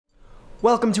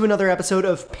Welcome to another episode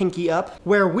of Pinky Up,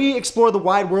 where we explore the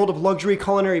wide world of luxury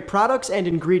culinary products and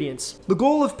ingredients. The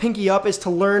goal of Pinky Up is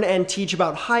to learn and teach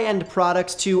about high-end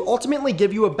products to ultimately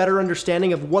give you a better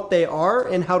understanding of what they are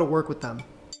and how to work with them.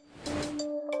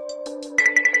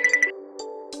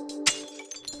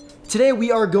 Today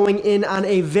we are going in on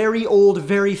a very old,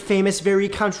 very famous, very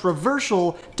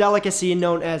controversial delicacy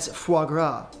known as foie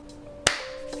gras.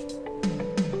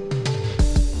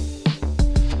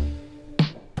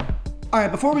 Alright,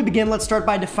 before we begin, let's start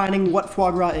by defining what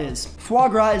foie gras is. Foie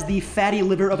gras is the fatty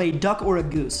liver of a duck or a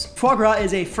goose. Foie gras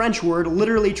is a French word,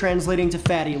 literally translating to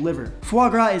fatty liver. Foie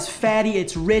gras is fatty,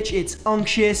 it's rich, it's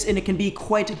unctuous, and it can be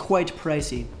quite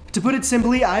pricey. To put it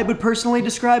simply, I would personally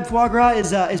describe foie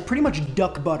gras as pretty much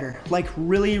duck butter. Like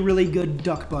really good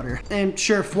duck butter. And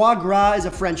sure, foie gras is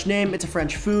a French name, it's a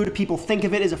French food, people think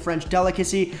of it as a French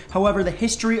delicacy, however the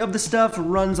history of the stuff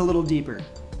runs a little deeper.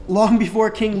 Long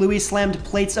before King Louis slammed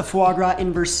plates of foie gras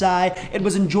in Versailles, it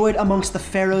was enjoyed amongst the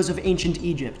pharaohs of ancient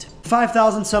Egypt.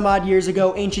 5,000 some odd years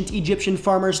ago, ancient Egyptian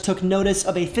farmers took notice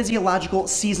of a physiological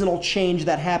seasonal change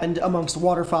that happened amongst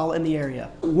waterfowl in the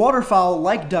area. Waterfowl,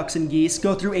 like ducks and geese,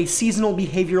 go through a seasonal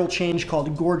behavioral change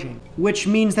called gorging, which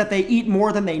means that they eat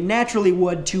more than they naturally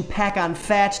would to pack on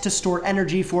fat to store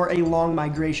energy for a long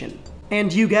migration.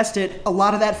 And you guessed it, a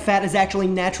lot of that fat is actually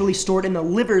naturally stored in the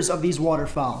livers of these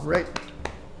waterfowl, right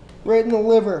in the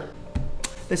liver.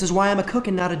 This is why I'm a cook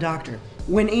and not a doctor.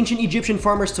 When ancient Egyptian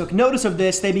farmers took notice of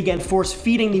this, they began force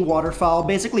feeding the waterfowl,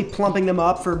 basically plumping them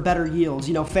up for better yields.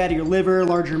 You know, fattier liver,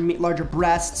 larger meat, larger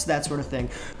breasts, that sort of thing.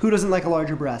 Who doesn't like a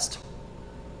larger breast?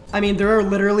 I mean, there are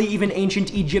literally even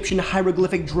ancient Egyptian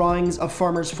hieroglyphic drawings of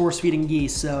farmers force-feeding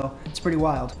geese, so it's pretty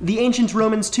wild. The ancient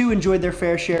Romans too enjoyed their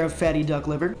fair share of fatty duck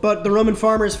liver, but the Roman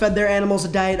farmers fed their animals a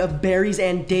diet of berries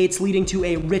and dates, leading to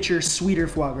a richer, sweeter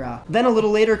foie gras. Then a little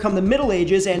later come the Middle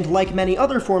Ages, and like many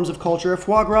other forms of culture,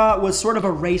 foie gras was sort of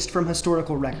erased from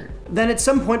historical record. Then at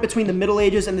some point between the Middle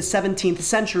Ages and the 17th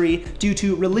century, due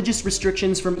to religious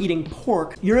restrictions from eating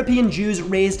pork, European Jews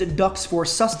raised ducks for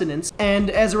sustenance, and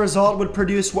as a result would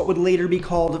produce what would later be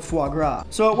called foie gras.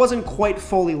 So it wasn't quite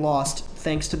fully lost,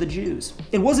 thanks to the Jews.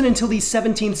 It wasn't until the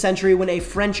 17th century when a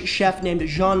French chef named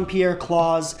Jean-Pierre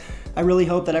Clauze, I really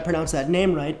hope that I pronounced that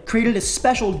name right, created a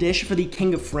special dish for the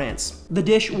King of France. The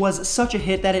dish was such a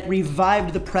hit that it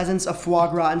revived the presence of foie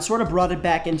gras and sort of brought it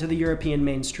back into the European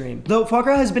mainstream. Though foie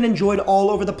gras has been enjoyed all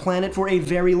over the planet for a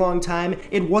very long time,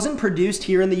 it wasn't produced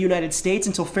here in the United States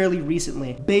until fairly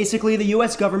recently. Basically, the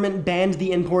US government banned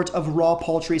the import of raw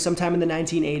poultry sometime in the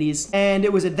 1980s, and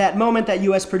it was at that moment that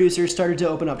US producers started to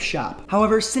open up shop.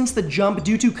 However, since the jump,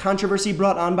 due to controversy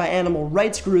brought on by animal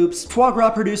rights groups, foie gras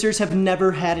producers have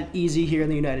never had it easy here in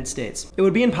the United States. It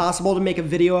would be impossible to make a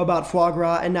video about foie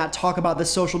gras and not talk about the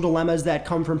social dilemmas that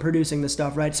come from producing this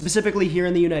stuff, right? Specifically here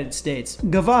in the United States.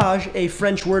 Gavage, a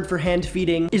French word for hand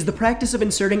feeding, is the practice of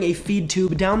inserting a feed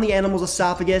tube down the animal's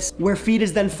esophagus, where feed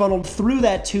is then funneled through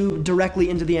that tube directly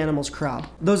into the animal's crop.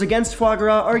 Those against foie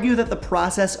gras argue that the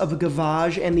process of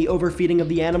gavage and the overfeeding of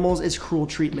the animals is cruel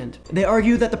treatment. They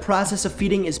argue that the process of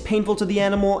feeding is painful to the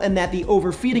animal and that the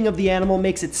overfeeding of the animal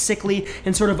makes it sickly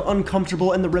and sort of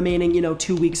uncomfortable in the remaining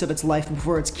 2 weeks of its life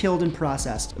before it's killed and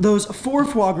processed. Those for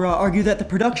foie gras argue that the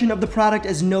production of the product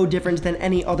is no different than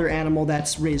any other animal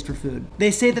that's raised for food.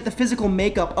 They say that the physical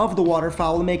makeup of the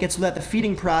waterfowl make it so that the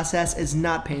feeding process is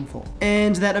not painful,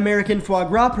 and that American foie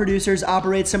gras producers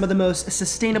operate some of the most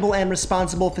sustainable and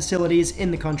responsible facilities in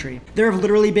the country. There have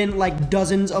literally been like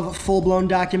dozens of full-blown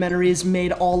documentaries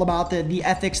made all about the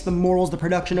ethics, the morals, the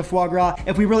production of foie gras.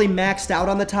 If we really maxed out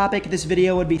on the topic, this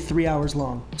video would be 3 hours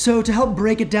long. So to help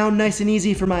break it down nice and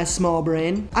easy for my small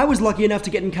brain, I was lucky enough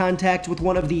to get in contact with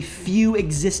one of the few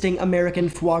existing American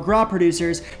foie gras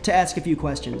producers to ask a few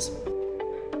questions.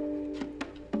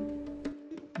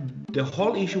 The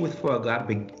whole issue with foie gras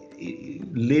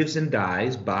lives and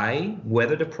dies by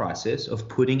whether the process of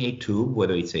putting a tube,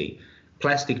 whether it's a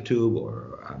plastic tube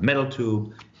or a metal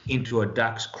tube, into a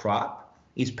duck's crop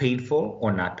is painful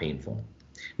or not painful.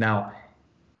 Now,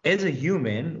 as a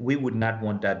human, we would not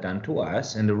want that done to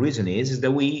us, and the reason is that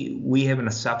we have an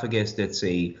esophagus that's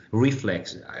a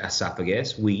reflex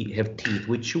esophagus. We have teeth,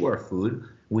 we chew our food,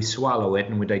 we swallow it,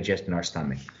 and we digest in our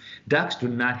stomach. Ducks do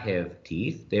not have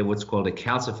teeth. They have what's called a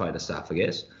calcified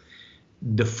esophagus.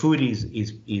 The food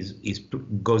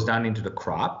goes down into the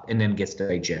crop and then gets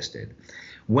digested.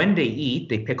 When they eat,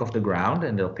 they pick off the ground,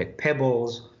 and they'll pick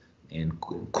pebbles and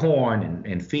corn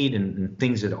and feed and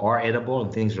things that are edible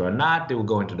and things that are not. They will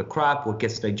go into the crop. What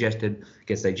gets digested,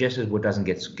 what doesn't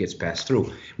gets passed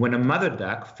through. When a mother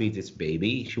duck feeds its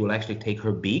baby, she will actually take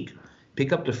her beak,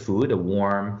 pick up the food, a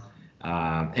worm,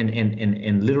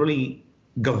 and literally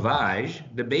gavage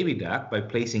the baby duck by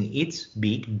placing its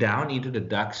beak down into the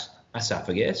duck's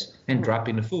esophagus and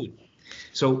dropping the food.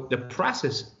 So the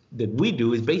process that we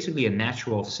do is basically a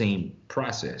natural same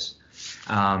process.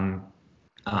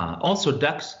 Also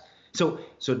ducks, so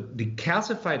the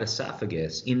calcified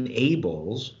esophagus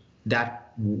enables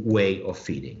that way of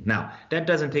feeding. Now, that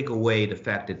doesn't take away the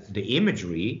fact that the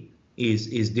imagery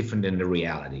is different than the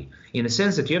reality, in the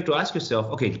sense that you have to ask yourself,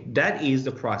 okay, that is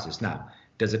the process. Now,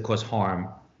 does it cause harm?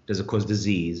 Does it cause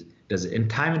disease? And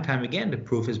time again, the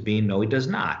proof has been, no, it does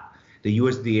not. The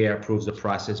USDA approves the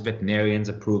process. Veterinarians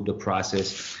approve the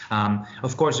process.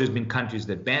 Of course, there's been countries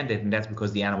that banned it, and that's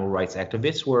because the animal rights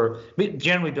activists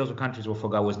generally those were countries where foie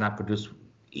gras was not produced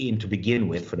in to begin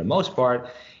with, for the most part.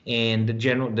 And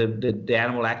the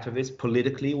animal activists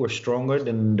politically were stronger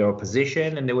than their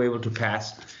opposition, and they were able to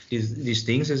pass these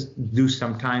things, as do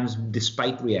sometimes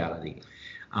despite reality.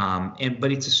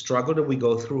 But it's a struggle that we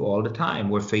go through all the time.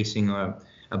 We're facing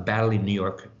a battle in New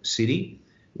York City,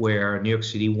 where New York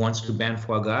City wants to ban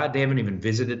foie gras. They haven't even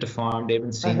visited the farm. They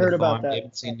haven't seen the farm. They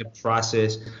haven't seen the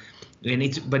process.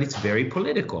 But it's very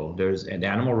political. And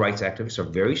animal rights activists are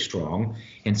very strong.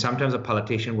 And sometimes a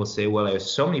politician will say, well,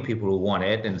 there's so many people who want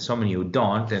it and so many who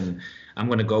don't, and I'm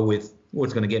going to go with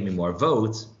what's going to get me more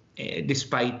votes,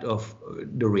 despite of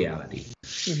the reality.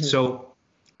 Mm-hmm. So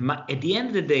at the end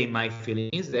of the day, my feeling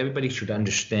is that everybody should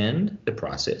understand the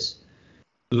process,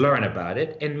 learn about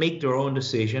it, and make their own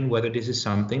decision whether this is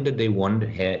something that they want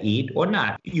to eat or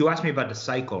not. You asked me about the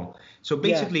cycle. So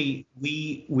basically,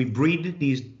 we breed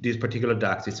these particular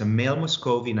ducks. It's a male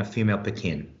Muscovy and a female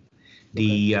Pekin.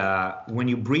 When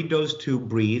you breed those two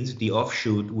breeds, the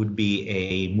offshoot would be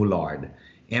a moulard,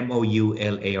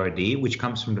 M-O-U-L-A-R-D, which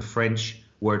comes from the French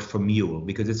word for mule,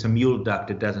 because it's a mule duck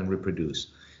that doesn't reproduce.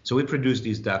 So we produce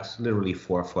these ducks literally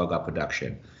for foie gras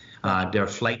production. They're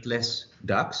flightless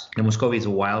ducks. The Muscovy is a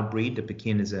wild breed. The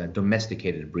Pekin is a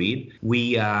domesticated breed.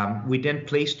 We then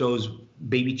place those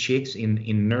baby chicks in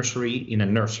a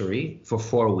nursery for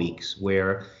 4 weeks,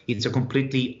 where it's a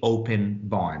completely open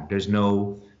barn. There's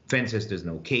no fences, there's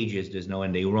no cages,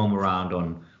 and they roam around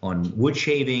on wood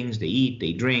shavings. They eat,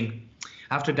 they drink.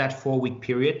 After that 4-week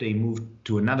period, they move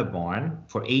to another barn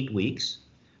for 8 weeks.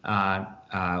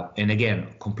 And again,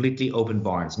 completely open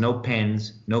barns, no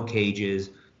pens, no cages.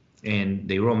 And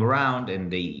they roam around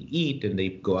and they eat and they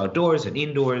go outdoors and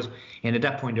indoors. And at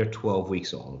that point, they're 12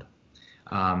 weeks old.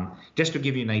 Just to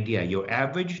give you an idea, your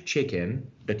average chicken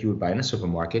that you would buy in a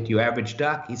supermarket, your average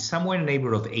duck is somewhere in the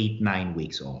neighborhood of 8-9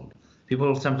 weeks old.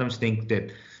 People sometimes think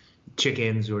that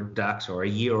chickens or ducks are a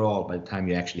year old by the time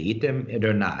you actually eat them.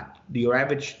 They're not. Your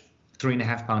average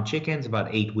 3.5-pound chicken is about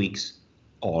 8 weeks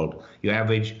old. Your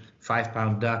average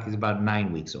 5-pound duck is about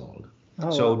 9 weeks old.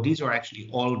 So these are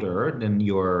actually older than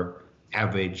your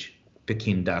average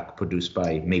Pekin duck produced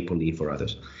by Maple Leaf or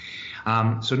others.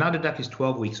 So now the duck is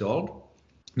 12 weeks old.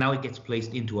 Now it gets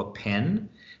placed into a pen.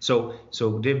 So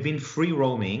they've been free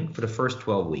roaming for the first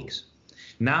 12 weeks.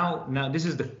 Now this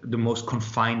is the most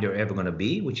confined they're ever going to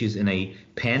be, which is in a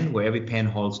pen where every pen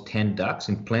holds 10 ducks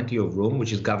and plenty of room,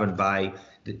 which is governed by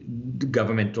the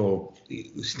governmental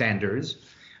standards.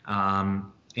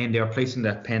 And they're placed in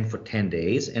that pen for 10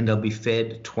 days, and they'll be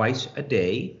fed twice a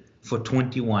day for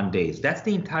 21 days. That's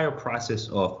the entire process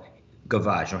of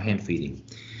gavage or hand feeding.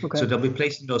 Okay. So they'll be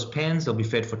placed in those pens. They'll be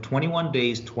fed for 21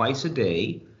 days, twice a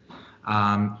day.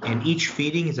 And each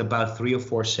feeding is about 3 or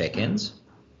 4 seconds.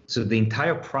 So the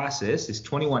entire process is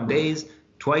 21 days,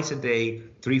 twice a day,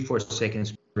 3-4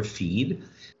 seconds per feed.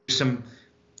 There's some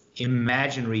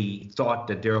imaginary thought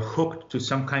that they're hooked to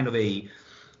some kind of a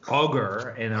auger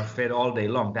and are fed all day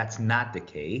long. That's not the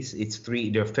case.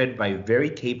 They're fed by very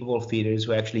capable feeders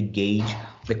who actually gauge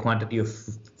the quantity of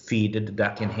feed that the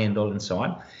duck can handle and so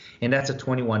on. And that's a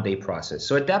 21-day process.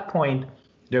 So at that point,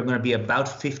 they're going to be about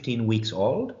 15 weeks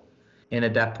old. And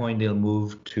at that point, they'll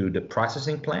move to the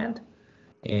processing plant.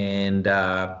 And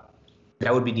that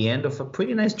would be the end of a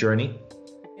pretty nice journey.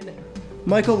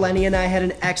 Michael, Lenny, and I had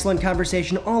an excellent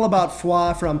conversation all about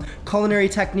foie, from culinary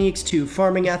techniques to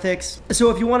farming ethics. So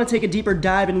if you want to take a deeper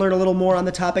dive and learn a little more on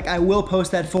the topic, I will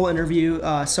post that full interview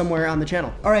somewhere on the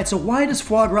channel. Alright, so why does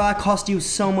foie gras cost you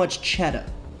so much cheddar?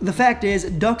 The fact is,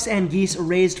 ducks and geese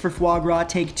raised for foie gras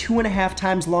take 2.5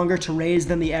 times longer to raise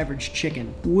than the average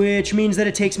chicken, which means that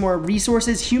it takes more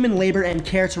resources, human labor, and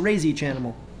care to raise each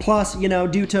animal. Plus, you know,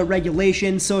 due to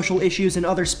regulations, social issues, and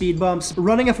other speed bumps,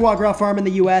 running a foie gras farm in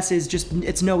the US is just,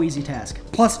 it's no easy task.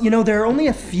 Plus, you know, there are only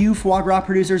a few foie gras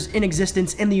producers in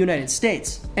existence in the United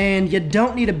States. And you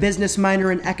don't need a business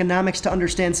minor in economics to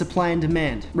understand supply and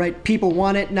demand, right? People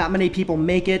want it, not many people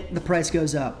make it, the price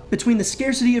goes up. Between the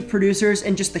scarcity of producers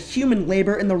and just the human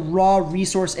labor and the raw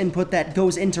resource input that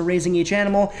goes into raising each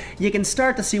animal, you can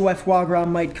start to see why foie gras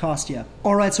might cost you.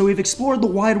 Alright, so we've explored the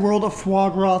wide world of foie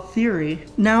gras theory.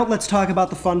 Now let's talk about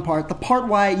the fun part, the part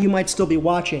why you might still be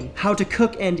watching, how to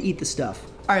cook and eat the stuff.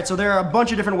 Alright, so there are a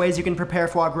bunch of different ways you can prepare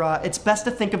foie gras. It's best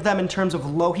to think of them in terms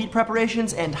of low heat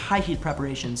preparations and high heat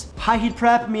preparations. High heat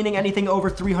prep meaning anything over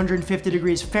 350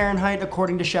 degrees Fahrenheit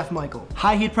according to Chef Michael.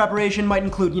 High heat preparation might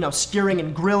include, you know, steering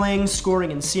and grilling,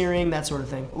 scoring and searing, that sort of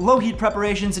thing. Low heat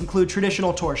preparations include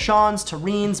traditional torchons,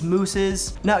 terrines,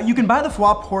 mousses. Now, you can buy the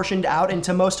foie portioned out, and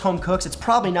to most home cooks, it's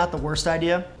probably not the worst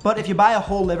idea. But if you buy a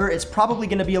whole liver, it's probably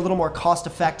going to be a little more cost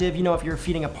effective, you know, if you're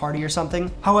feeding a party or something.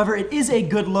 However, it is a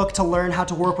good look to learn how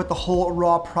to work with the whole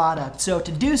raw product. So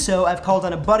to do so, I've called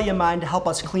on a buddy of mine to help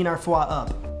us clean our foie up.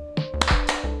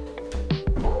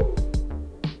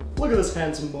 Look at this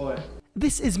handsome boy.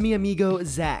 This is mi amigo,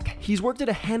 Zach. He's worked at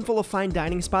a handful of fine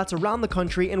dining spots around the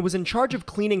country and was in charge of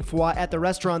cleaning foie at the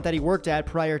restaurant that he worked at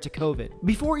prior to COVID.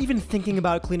 Before even thinking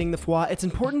about cleaning the foie, it's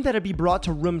important that it be brought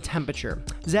to room temperature.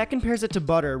 Zach compares it to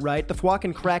butter, right? The foie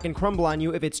can crack and crumble on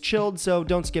you if it's chilled, so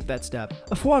don't skip that step.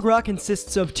 A foie gras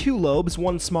consists of 2 lobes,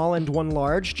 one small and one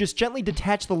large. Just gently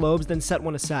detach the lobes, then set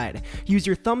one aside. Use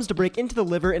your thumbs to break into the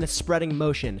liver in a spreading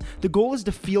motion. The goal is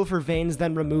to feel for veins,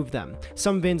 then remove them.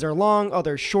 Some veins are long,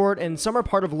 others short, and some are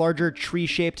part of larger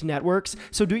tree-shaped networks,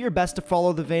 so do your best to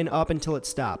follow the vein up until it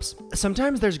stops.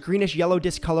 Sometimes there's greenish yellow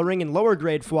discoloring in lower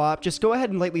grade foie. Just go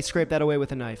ahead and lightly scrape that away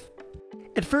with a knife.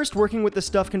 At first, working with this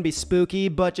stuff can be spooky,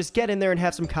 but just get in there and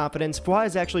have some confidence. Foie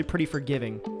is actually pretty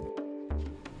forgiving.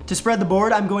 To spread the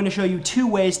board, I'm going to show you 2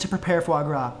 ways to prepare foie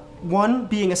gras. One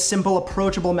being a simple,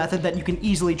 approachable method that you can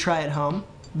easily try at home.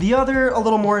 The other, a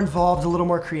little more involved, a little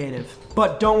more creative.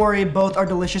 But don't worry, both are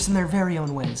delicious in their very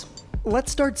own ways.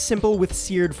 Let's start simple with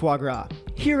seared foie gras.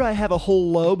 Here I have a whole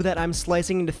lobe that I'm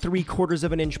slicing into 3/4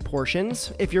 of an inch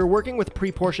portions. If you're working with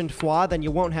pre-portioned foie, then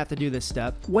you won't have to do this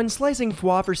step. When slicing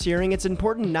foie for searing, it's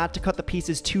important not to cut the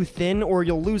pieces too thin or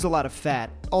you'll lose a lot of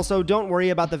fat. Also, don't worry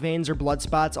about the veins or blood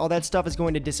spots, all that stuff is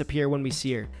going to disappear when we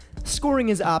sear. Scoring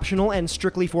is optional and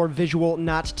strictly for visual,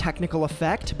 not technical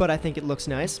effect, but I think it looks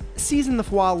nice. Season the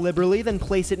foie liberally, then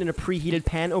place it in a preheated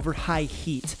pan over high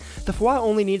heat. The foie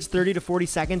only needs 30 to 40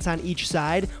 seconds on each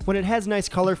side. When it has nice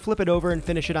color, flip it over and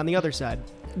finish it on the other side.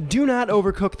 Do not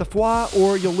overcook the foie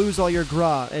or you'll lose all your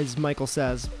gras, as Michael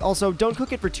says. Also, don't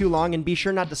cook it for too long and be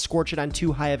sure not to scorch it on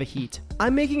too high of a heat.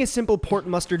 I'm making a simple port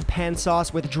mustard pan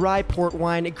sauce with dry port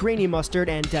wine, grainy mustard,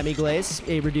 and demi-glace,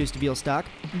 a reduced veal stock.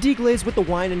 Deglaze with the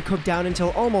wine and cook down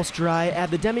until almost dry,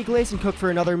 add the demi-glace and cook for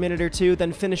another minute or 2,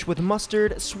 then finish with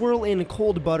mustard, swirl in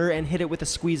cold butter, and hit it with a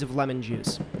squeeze of lemon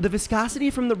juice. The viscosity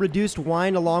from the reduced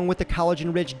wine along with the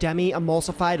collagen-rich demi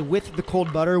emulsified with the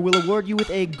cold butter will award you with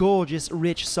a gorgeous,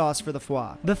 rich sauce for the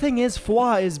foie. The thing is,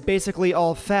 foie is basically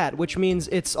all fat, which means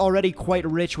it's already quite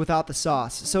rich without the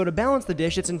sauce. So to balance the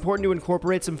dish, it's important to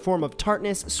incorporate some form of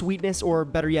tartness, sweetness, or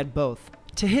better yet, both.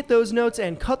 To hit those notes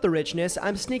and cut the richness,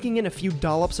 I'm sneaking in a few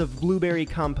dollops of blueberry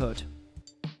compote.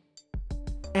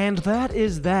 And that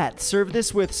is that. Serve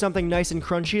this with something nice and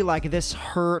crunchy like this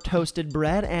toasted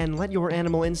bread, and let your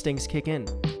animal instincts kick in.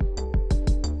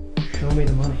 Show me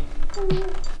the money.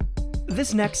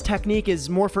 This next technique is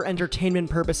more for entertainment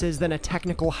purposes than a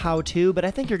technical how-to, but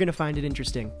I think you're going to find it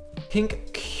interesting.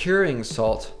 Pink curing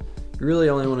salt. You really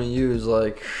only want to use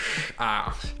like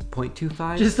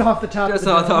 0.25? Just off the top Just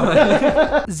of the off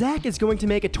top. Zach is going to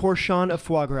make a torchon of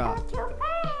foie gras,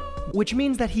 which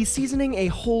means that he's seasoning a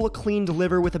whole cleaned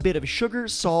liver with a bit of sugar,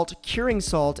 salt, curing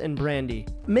salt, and brandy.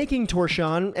 Making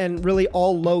torchon, and really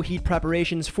all low heat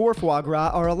preparations for foie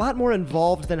gras, are a lot more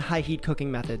involved than high heat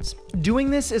cooking methods. Doing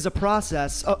this is a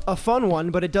process, a fun one,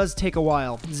 but it does take a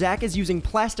while. Zach is using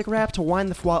plastic wrap to wind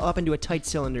the foie up into a tight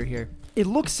cylinder here. It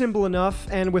looks simple enough,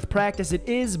 and with practice it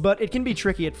is, but it can be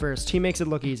tricky at first. He makes it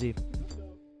look easy.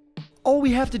 All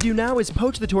we have to do now is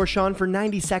poach the torchon for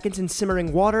 90 seconds in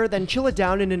simmering water, then chill it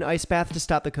down in an ice bath to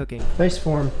stop the cooking. Nice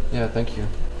form. Yeah, thank you.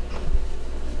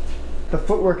 The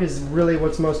footwork is really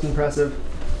what's most impressive.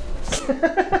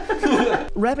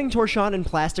 Wrapping torchon in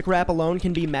plastic wrap alone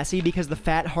can be messy because the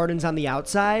fat hardens on the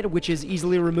outside, which is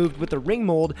easily removed with the ring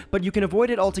mold, but you can avoid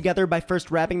it altogether by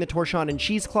first wrapping the torchon in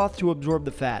cheesecloth to absorb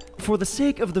the fat. For the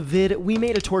sake of the vid, we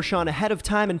made a torchon ahead of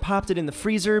time and popped it in the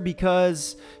freezer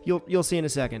because you'll see in a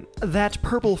second. That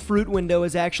purple fruit window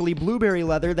is actually blueberry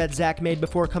leather that Zach made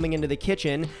before coming into the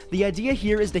kitchen. The idea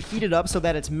here is to heat it up so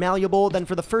that it's malleable, then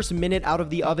for the first minute out of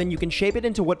the oven, you can shape it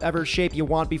into whatever shape you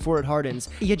want before it hardens.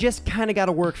 You just kinda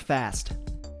gotta work fast.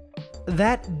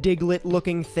 That diglet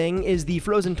looking thing is the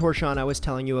frozen torchon I was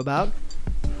telling you about.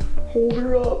 Hold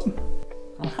her up.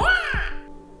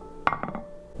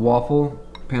 Waffle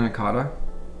panna cotta.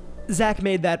 Zach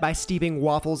made that by steeping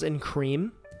waffles in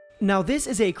cream. Now this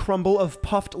is a crumble of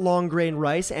puffed long grain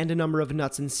rice and a number of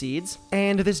nuts and seeds.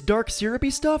 And this dark syrupy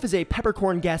stuff is a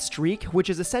peppercorn gastrique, which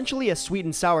is essentially a sweet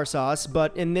and sour sauce,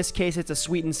 but in this case it's a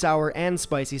sweet and sour and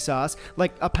spicy sauce,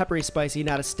 like a peppery spicy,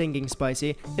 not a stinging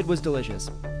spicy. It was delicious.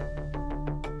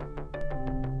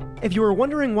 If you were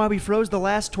wondering why we froze the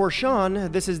last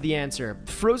torchon, this is the answer.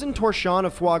 Frozen torchon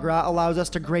of foie gras allows us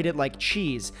to grate it like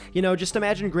cheese. You know, just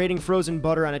imagine grating frozen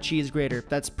butter on a cheese grater.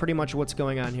 That's pretty much what's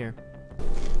going on here.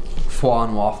 Foie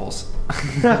and waffles.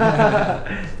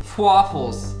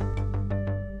 Waffles.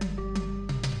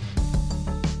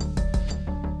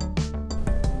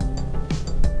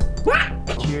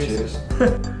 Cheers.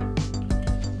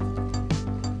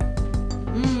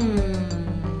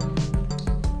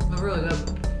 They're really good.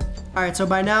 Alright, so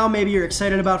by now, maybe you're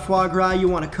excited about foie gras, you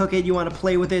want to cook it, you want to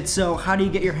play with it, so how do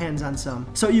you get your hands on some?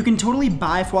 So you can totally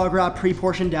buy foie gras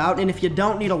pre-portioned out, and if you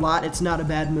don't need a lot, it's not a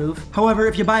bad move. However,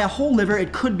 if you buy a whole liver,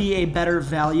 it could be a better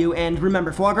value, and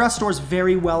remember, foie gras stores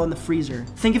very well in the freezer.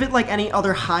 Think of it like any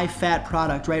other high-fat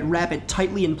product, right? Wrap it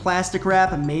tightly in plastic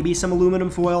wrap, and maybe some aluminum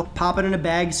foil, pop it in a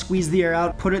bag, squeeze the air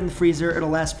out, put it in the freezer, it'll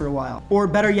last for a while. Or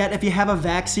better yet, if you have a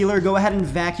vac sealer, go ahead and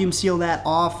vacuum seal that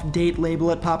off, date,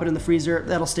 label it, pop it in the freezer,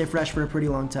 that'll stay fresh for a pretty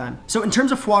long time. So in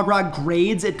terms of foie gras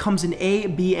grades, it comes in A,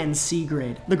 B, and C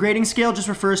grade. The grading scale just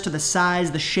refers to the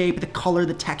size, the shape, the color,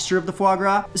 the texture of the foie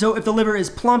gras. So if the liver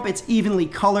is plump, it's evenly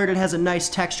colored, it has a nice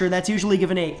texture, that's usually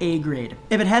given a A grade.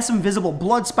 If it has some visible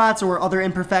blood spots or other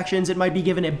imperfections, it might be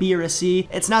given a B or a C.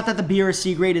 It's not that the B or a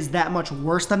C grade is that much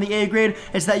worse than the A grade,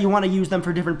 it's that you want to use them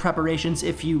for different preparations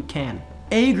if you can.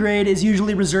 A grade is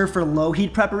usually reserved for low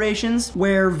heat preparations,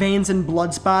 where veins and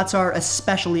blood spots are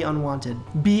especially unwanted.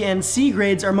 B and C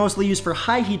grades are mostly used for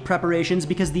high heat preparations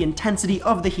because the intensity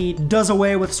of the heat does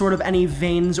away with sort of any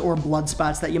veins or blood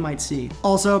spots that you might see.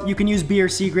 Also, you can use B or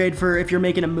C grade for if you're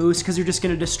making a mousse because you're just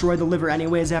going to destroy the liver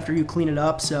anyways after you clean it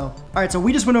up, so. Alright, so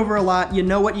we just went over a lot, you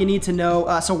know what you need to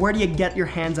know, so where do you get your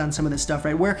hands on some of this stuff,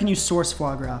 right? Where can you source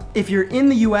foie gras? If you're in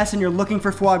the US and you're looking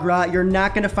for foie gras, you're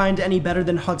not going to find any better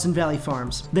than Hudson Valley Farms.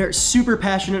 They're super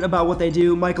passionate about what they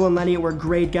do. Michael and Lenny were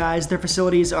great guys. Their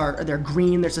facilities they're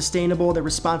green, they're sustainable, they're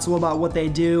responsible about what they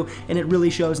do, and it really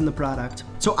shows in the product.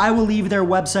 So I will leave their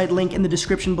website link in the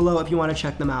description below if you want to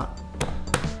check them out.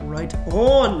 Right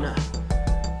on.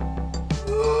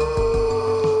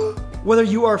 Whether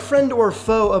you are friend or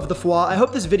foe of the foie, I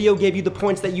hope this video gave you the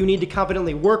points that you need to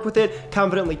confidently work with it,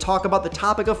 confidently talk about the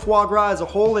topic of foie gras as a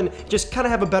whole, and just kind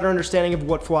of have a better understanding of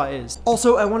what foie is.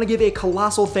 Also, I want to give a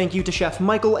colossal thank you to Chef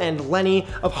Michael and Lenny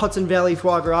of Hudson Valley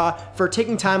Foie Gras for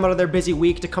taking time out of their busy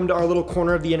week to come to our little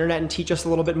corner of the internet and teach us a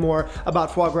little bit more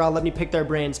about foie gras, let me pick their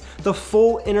brains. The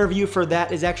full interview for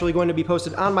that is actually going to be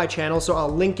posted on my channel, so I'll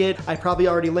link it. I probably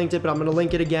already linked it, but I'm going to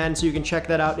link it again so you can check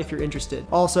that out if you're interested.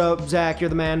 Also, Zach, you're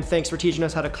the man. Thanks for teaching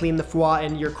us how to clean the foie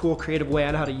and your cool creative way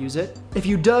on how to use it. If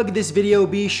you dug this video,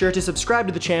 be sure to subscribe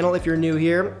to the channel if you're new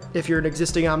here. If you're an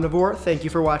existing omnivore, thank you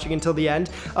for watching until the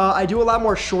end. I do a lot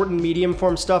more short and medium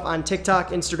form stuff on TikTok,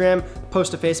 Instagram,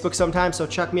 post to Facebook sometimes, so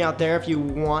check me out there if you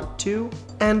want to.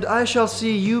 And I shall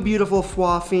see you beautiful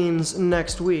foie fiends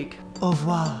next week. Au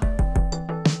revoir.